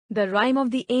The Rime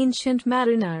of the Ancient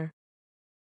Mariner.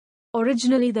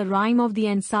 Originally, the Rime of the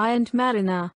Ancient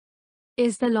Mariner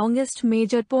is the longest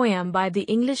major poem by the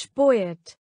English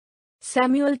poet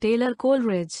Samuel Taylor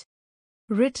Coleridge,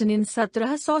 written in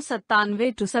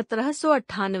 1797 to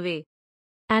 1798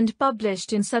 and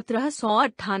published in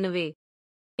 1798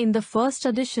 in the first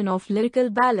edition of Lyrical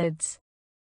Ballads,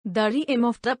 The Rime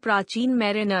of the प्राचीन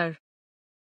Mariner.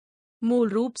 मूल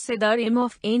रूप से The Rime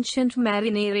of Ancient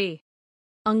Marinere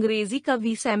अंग्रेजी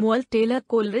कवि Samuel Taylor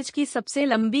Coleridge की सबसे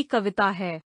लंबी कविता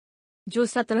है, जो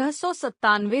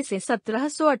 1797 से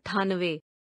 1798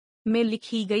 में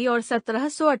लिखी गई और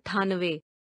 1798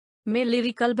 में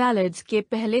लिरिकल बैलेड्स के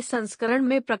पहले संस्करण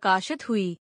में प्रकाशित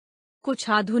हुई। कुछ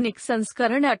आधुनिक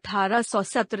संस्करण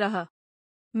 1817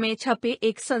 में छपे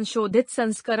एक संशोधित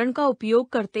संस्करण का उपयोग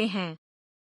करते हैं,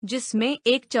 जिसमें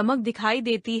एक चमक दिखाई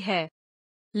देती है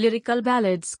लिरिकल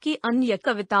बैलेड्स की अन्य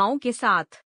कविताओं के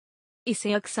साथ।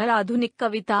 इसे अक्सर आधुनिक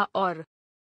कविता और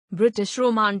ब्रिटिश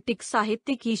रोमांटिक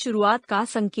साहित्य की शुरुआत का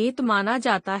संकेत माना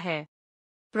जाता है।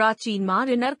 प्राचीन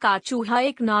मारिनर का चूहा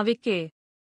एक नाविक के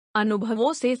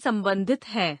अनुभवों से संबंधित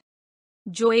है,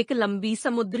 जो एक लंबी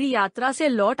समुद्री यात्रा से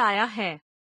लौट आया है।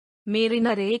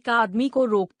 मेरिनर एक आदमी को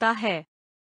रोकता है,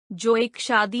 जो एक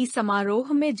शादी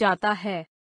समारोह में जाता है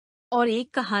और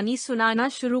एक कहानी सुनाना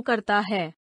शुरू करता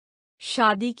है।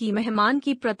 शादी की मेहमान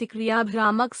की प्रतिक्रिया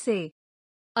भ्रामक से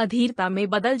अधीरता में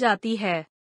बदल जाती है,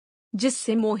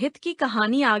 जिससे मोहित की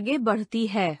कहानी आगे बढ़ती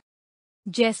है,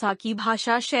 जैसा कि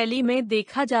भाषा शैली में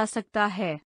देखा जा सकता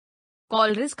है।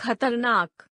 कोलरिज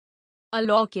खतरनाक,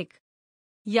 अलौकिक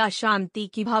या शांति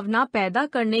की भावना पैदा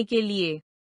करने के लिए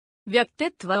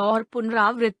व्यक्तित्व और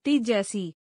पुनरावृत्ति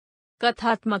जैसी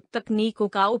कथात्मक तकनीकों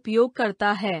का उपयोग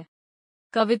करता है।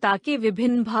 कविता के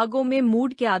विभिन्न भागों में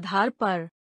मूड के आधार पर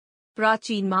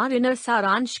प्राचीन मारिनर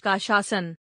सारांश का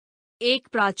शासन। एक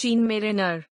प्राचीन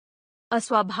मेरिनर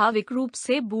अस्वाभाविक रूप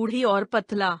से बूढ़ी और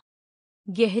पतला,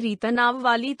 गहरी तनाव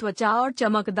वाली त्वचा और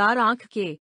चमकदार आंख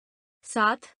के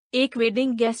साथ एक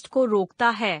वेडिंग गेस्ट को रोकता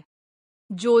है,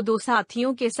 जो दो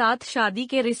साथियों के साथ शादी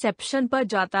के रिसेप्शन पर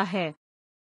जाता है।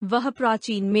 वह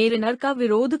प्राचीन मेरिनर का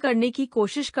विरोध करने की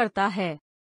कोशिश करता है,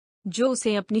 जो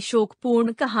उसे अपनी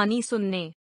शोकपूर्ण कहानी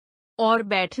सुनने और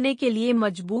बैठने के लिए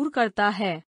मजबूर करता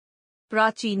है।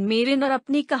 प्राचीन मेरिनर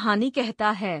अपनी कहानी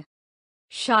कहता है।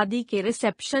 शादी के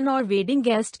रिसेप्शन और वेडिंग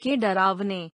गेस्ट के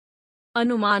डरावने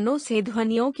अनुमानों से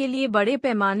ध्वनियों के लिए बड़े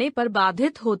पैमाने पर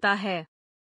बाधित होता है।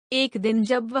 एक दिन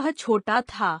जब वह छोटा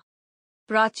था,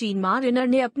 प्राचीन मारिनर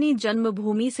ने अपनी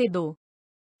जन्मभूमि से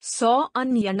 200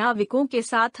 अन्य नाविकों के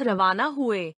साथ रवाना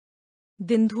हुए।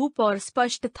 दिन धूप और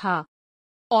स्पष्ट था,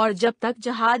 और जब तक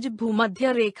जहाज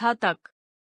भूमध्य रेखा तक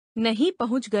नहीं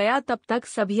पहुंच गया तब तक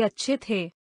सभी अच्छे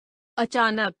थे।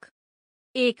 अचानक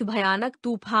एक भयानक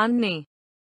तूफान ने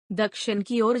दक्षिण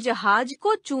की ओर जहाज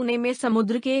को चूने में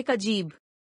समुद्र के एक अजीब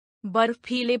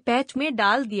बर्फीले पैच में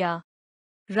डाल दिया।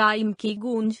 राइम की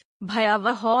गूंज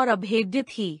भयावह और अभेद्य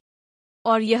थी,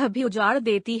 और यह भी उजाड़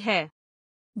देती है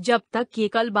जब तक कि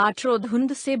कलबाट्रो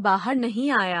धुंध से बाहर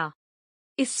नहीं आया।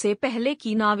 इससे पहले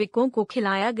कि नाविकों को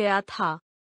खिलाया गया था,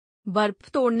 बर्फ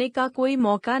तोड़ने का कोई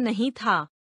मौका नहीं था,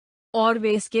 और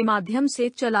वे इसके माध्यम से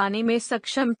चलाने में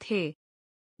सक्षम थे।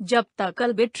 जब तक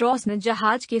अल्बाट्रोस ने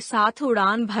जहाज के साथ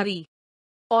उड़ान भरी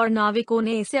और नाविकों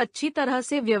ने इसे अच्छी तरह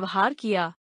से व्यवहार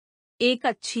किया, एक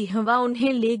अच्छी हवा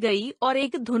उन्हें ले गई और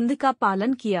एक धुंध का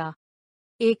पालन किया।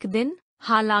 एक दिन,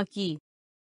 हालांकि,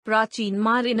 प्राचीन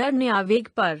मारिनर ने आवेग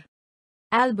पर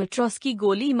अल्बाट्रोस की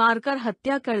गोली मारकर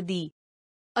हत्या कर दी।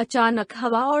 अचानक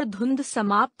हवा और धुंध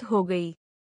समाप्त हो गई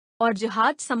और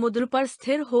जहाज समुद्र पर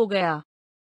स्थिर हो गया।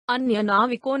 अन्य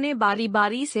नाविकों ने बारी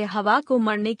बारी से हवा को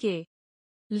मरने के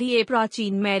लिए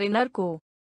प्राचीन मैरिनर को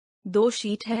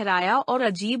दोषी ठहराया और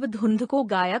अजीब धुंध को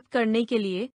गायब करने के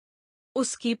लिए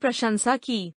उसकी प्रशंसा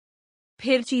की।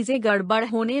 फिर चीजें गड़बड़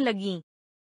होने लगीं।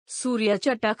 सूर्य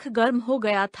चटख गर्म हो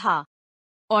गया था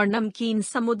और नमकीन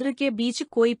समुद्र के बीच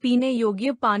कोई पीने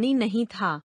योग्य पानी नहीं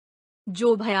था,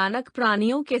 जो भयानक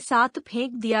प्राणियों के साथ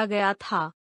फेंक दिया गया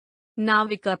था।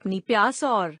 नाविक अपनी प्यास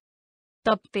और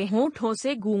तपते होठों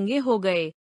से गूंगे हो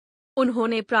गए।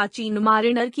 उन्होंने प्राचीन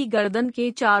मारिनर की गर्दन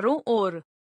के चारों ओर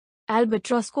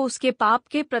अल्बाट्रोस को उसके पाप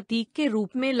के प्रतीक के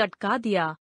रूप में लटका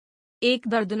दिया। एक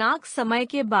दर्दनाक समय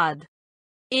के बाद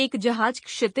एक जहाज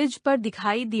क्षितिज पर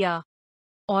दिखाई दिया,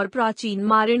 और प्राचीन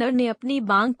मारिनर ने अपनी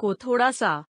बांग को थोड़ा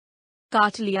सा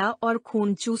काट लिया और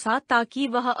खून चूसा ताकि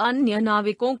वह अन्य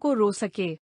नाविकों को रो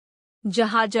सके।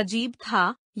 जहाज अजीब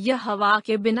था, यह हवा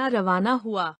के बिना रवाना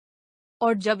हुआ,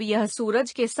 और जब यह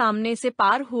सूरज के सामने से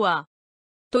पार हुआ,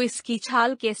 तो इसकी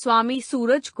छाल के स्वामी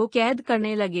सूरज को कैद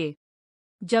करने लगे।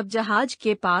 जब जहाज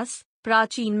के पास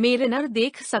प्राचीन मेरिनर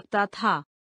देख सकता था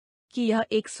कि यह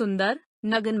एक सुंदर,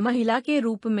 नग्न महिला के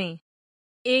रूप में,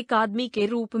 एक आदमी के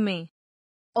रूप में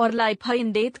और लाइफ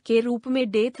इन डेथ के रूप में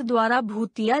डेथ द्वारा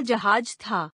भूतिया जहाज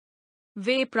था।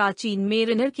 वे प्राचीन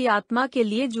मेरिनर की आत्मा के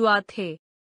लिए जुआ थे।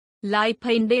 लाइफ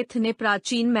इन डेथ ने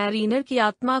प्राचीन मैरिनर की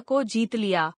आत्मा को जीत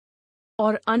लिया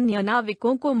और अन्य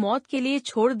नाविकों को मौत के लिए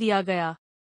छोड़ दिया गया।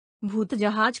 भूत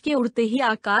जहाज के उड़ते ही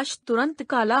आकाश तुरंत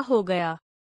काला हो गया।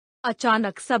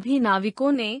 अचानक सभी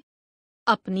नाविकों ने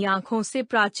अपनी आंखों से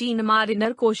प्राचीन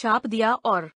मारिनर को शाप दिया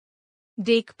और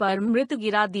डेक पर मृत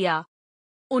गिरा दिया।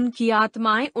 उनकी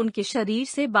आत्माएं उनके शरीर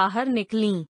से बाहर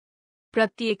निकलीं।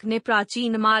 प्रत्येक ने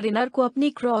प्राचीन मारिनर को अपनी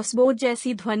क्रॉसबो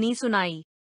जैसी ध्वनि सुनाई।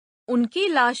 उनकी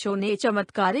लाशों ने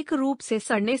चमत्कारिक रूप से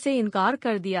सड़ने से इनकार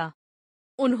कर दिया।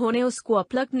 उन्होंने उसको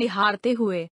अपलक निहारते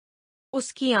हुए,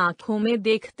 उसकी आंखों में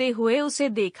देखते हुए उसे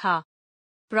देखा।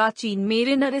 प्राचीन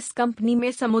मेरिनर इस कंपनी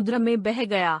में समुद्र में बह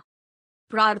गया।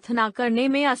 प्रार्थना करने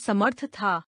में असमर्थ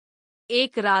था।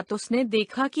 एक रात उसने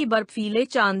देखा कि बर्फीले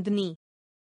चांदनी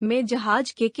में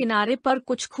जहाज के किनारे पर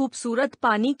कुछ खूबसूरत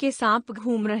पानी के सांप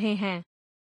घूम रहे हैं।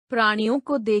 प्राणियों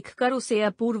को देखकर उसे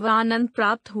अपूर्व आनंद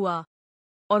प्राप्त हुआ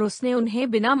और उसने उन्हें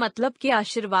बिना मतलब के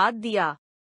आशीर्वाद दिया।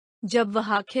 जब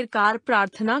वह आखिरकार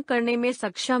प्रार्थना करने में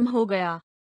सक्षम हो गया,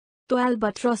 तो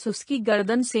अल्बाट्रॉस उसकी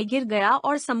गर्दन से गिर गया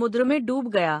और समुद्र में डूब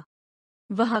गया।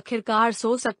 वह आखिरकार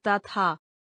सो सकता था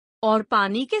और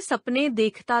पानी के सपने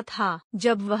देखता था।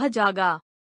 जब वह जागा,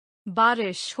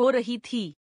 बारिश हो रही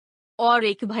थी और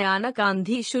एक भयानक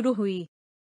आंधी शुरू हुई।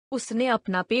 उसने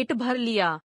अपना पेट भर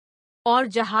लिया और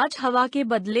जहाज हवा के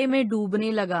बदले में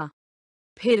डूबने लगा।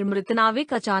 फिर मृत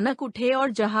नाविक अचानक उठे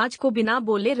और जहाज को बिना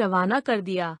बोले रवाना कर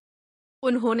दिया।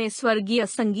 उन्होंने स्वर्गीय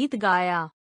संगीत गाया,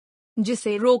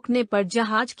 जिसे रोकने पर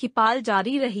जहाज की पाल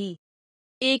जारी रही।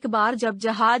 एक बार जब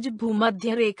जहाज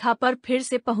भूमध्य रेखा पर फिर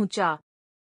से पहुंचा,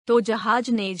 तो जहाज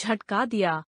ने झटका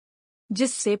दिया,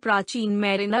 जिससे प्राचीन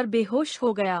मैरिनर बेहोश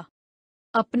हो गया।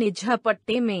 अपने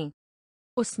झपट्टे में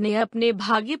उसने अपने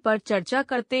भाग्य पर चर्चा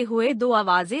करते हुए दो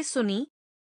आवाजें सुनी।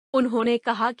 उन्होंने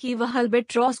कहा कि वह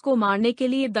अल्बाट्रॉस को मारने के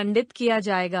लिए दंडित किया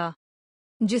जाएगा,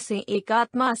 जिसे एक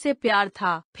आत्मा से प्यार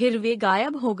था। फिर वे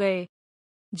गायब हो गए।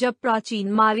 जब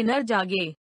प्राचीन मारिनर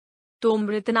जागे, तो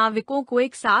मृत नाविकों को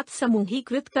एक साथ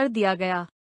समूहीकृत कर दिया गया।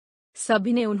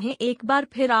 सभी ने उन्हें एक बार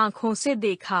फिर आंखों से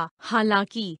देखा,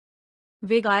 हालांकि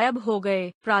वे गायब हो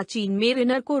गए। प्राचीन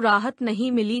मेरिनर को राहत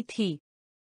नहीं मिली थी,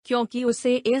 क्योंकि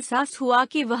उसे एहसास हुआ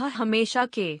कि वह हमेशा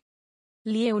के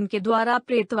लिए उनके द्वारा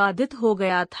प्रेतवादित हो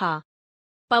गया था।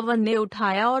 पवन ने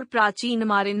उठाया और प्राचीन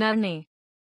मारिनर ने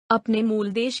अपने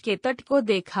मूल देश के तट को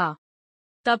देखा।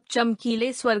 तब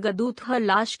चमकीले स्वर्गदूत हर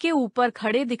लाश के ऊपर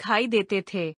खड़े दिखाई देते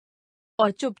थे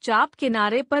और चुपचाप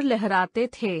किनारे पर लहराते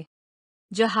थे।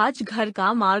 जहाज घर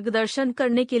का मार्गदर्शन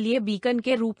करने के लिए बीकन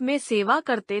के रूप में सेवा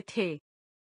करते थे।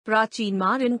 प्राचीन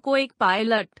मारिन को एक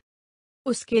पायलट,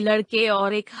 उसके लड़के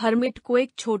और एक हर्मिट को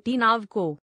एक छोटी नाव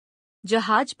को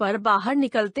जहाज पर बाहर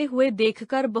निकलते हुए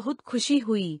देखकर बहुत खुशी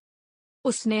हुई।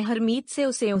 उसने हर्मीत से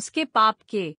उसे उसके पाप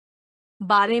के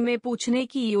बारे में पूछने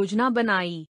की योजना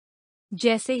बनाई।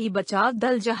 जैसे ही बचाव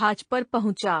दल जहाज पर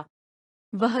पहुंचा,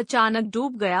 वह अचानक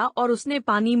डूब गया और उसने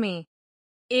पानी में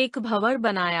एक भंवर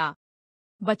बनाया।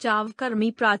 बचावकर्मी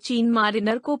प्राचीन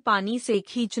मारिनर को पानी से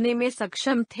खींचने में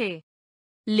सक्षम थे,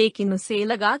 लेकिन उसे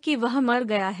लगा कि वह मर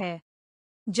गया है।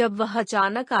 जब वह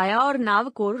अचानक आया और नाव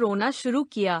को रोना शुरू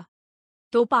किया,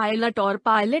 तो पायलट और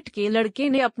पायलट के लड़के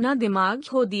ने अपना दिमाग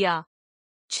खो दिया।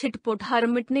 छिटपुट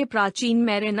हर्मिट ने प्राचीन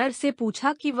मैरिनर से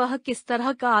पूछा कि वह किस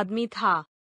तरह का आदमी था।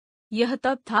 यह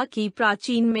तब था कि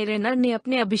प्राचीन मैरिनर ने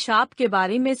अपने अभिशाप के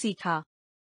बारे में सीखा।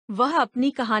 वह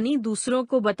अपनी कहानी दूसरों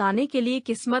को बताने के लिए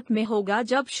किस्मत में होगा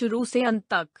जब शुरू से अंत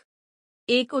तक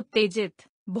एक उत्तेजित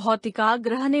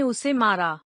भौतिकाग्रह ने उसे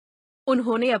मारा।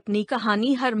 उन्होंने अपनी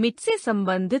कहानी हर्मिट से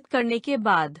संबंधित करने के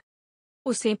बाद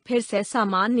उसे फिर से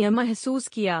सामान्य महसूस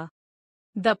किया।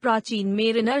 द प्राचीन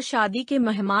मेरिनर शादी के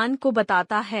मेहमान को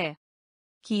बताता है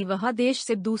कि वह देश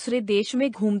से दूसरे देश में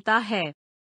घूमता है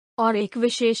और एक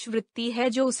विशेष वृत्ति है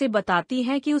जो उसे बताती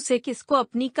है कि उसे किसको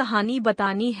अपनी कहानी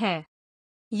बतानी है।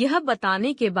 यह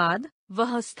बताने के बाद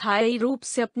वह स्थायी रूप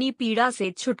से अपनी पीड़ा से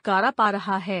छुटकारा पा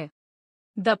रहा है।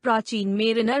 द प्राचीन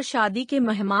मेरिनर शादी के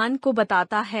मेहमान को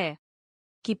बताता है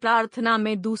कि प्रार्थना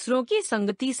में दूसरों की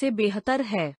संगति से बेहतर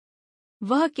है।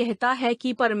 वह कहता है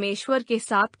कि परमेश्वर के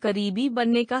साथ करीबी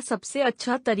बनने का सबसे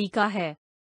अच्छा तरीका है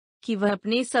कि वह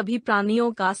अपने सभी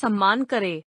प्राणियों का सम्मान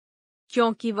करे,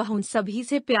 क्योंकि वह उन सभी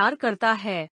से प्यार करता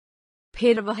है।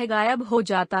 फिर वह गायब हो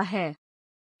जाता है।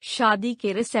 शादी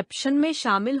के रिसेप्शन में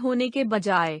शामिल होने के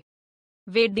बजाय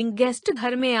वेडिंग गेस्ट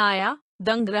घर में आया,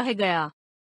 दंग रह गया।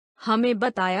 हमें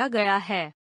बताया गया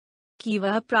है कि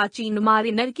वह प्राचीन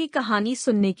मारिनर की कहानी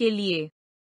सुनने के लिए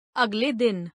अगले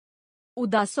दिन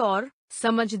उदास और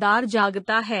समझदार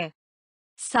जागता है।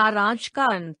 सारांश का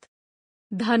अंत।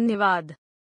 धन्यवाद।